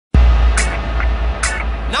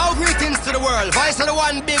Now greetings to the world. Voice of the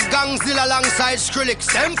one big gangzilla alongside Skrillex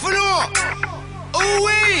Damian.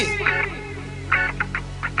 Ooh-wee!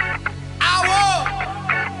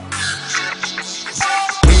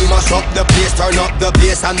 Mash up the place, turn up the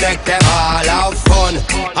bass and make them all have fun.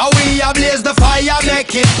 How we ablaze the fire,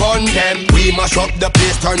 make it Bun Dem. We mash up the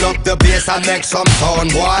place, turn up the bass and make some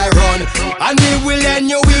sound, boy run. And we will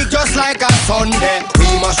end your week just like a Sunday.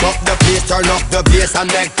 We mash up the place, turn up the bass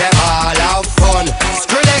and make them all have fun.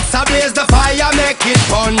 Skrillex ablaze the fire, make it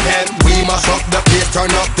Bun Dem. We mash up the place,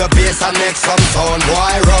 turn up the bass and make some sound,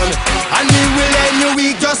 boy run. And we will end your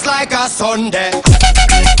week just like a Sunday.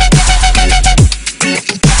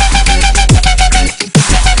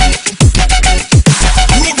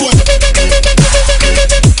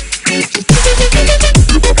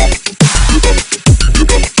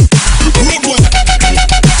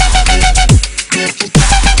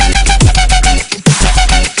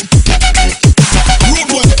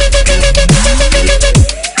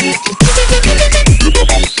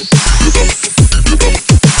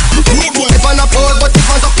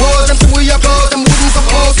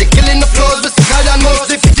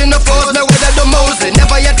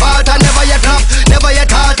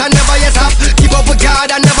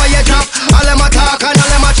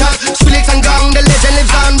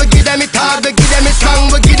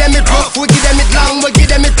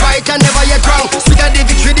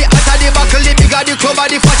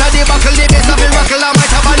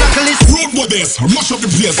 Mash up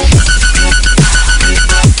the place.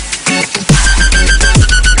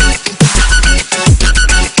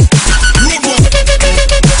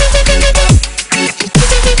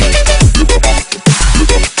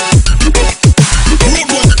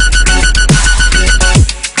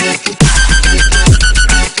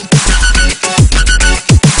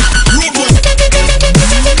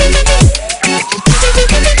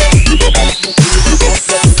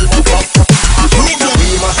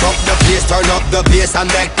 The bass and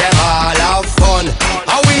make them all have fun.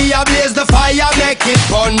 How we ablaze the fire, make it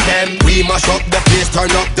Bun Dem. We mash up the place, turn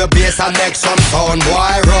up the bass and make some sound,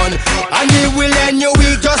 boy run. And we will end your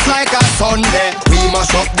week just like a Sunday. We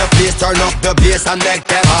mash up the place, turn up the bass and make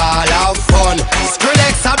them all have fun.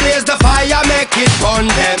 Skrillex ablaze the fire, make it Bun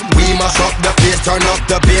Dem. We mash up the place, turn up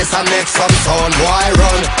the bass and make some sound, boy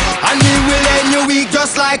run. And we will end your week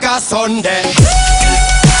just like a Sunday.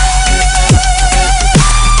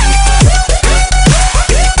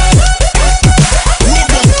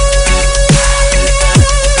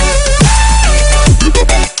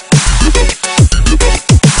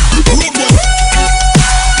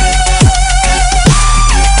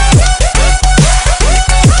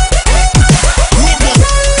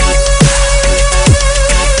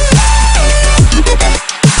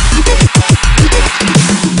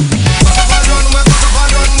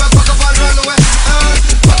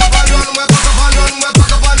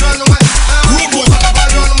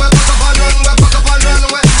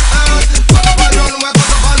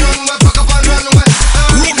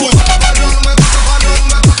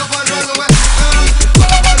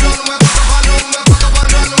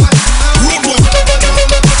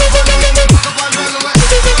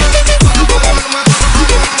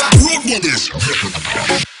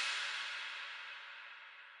 This.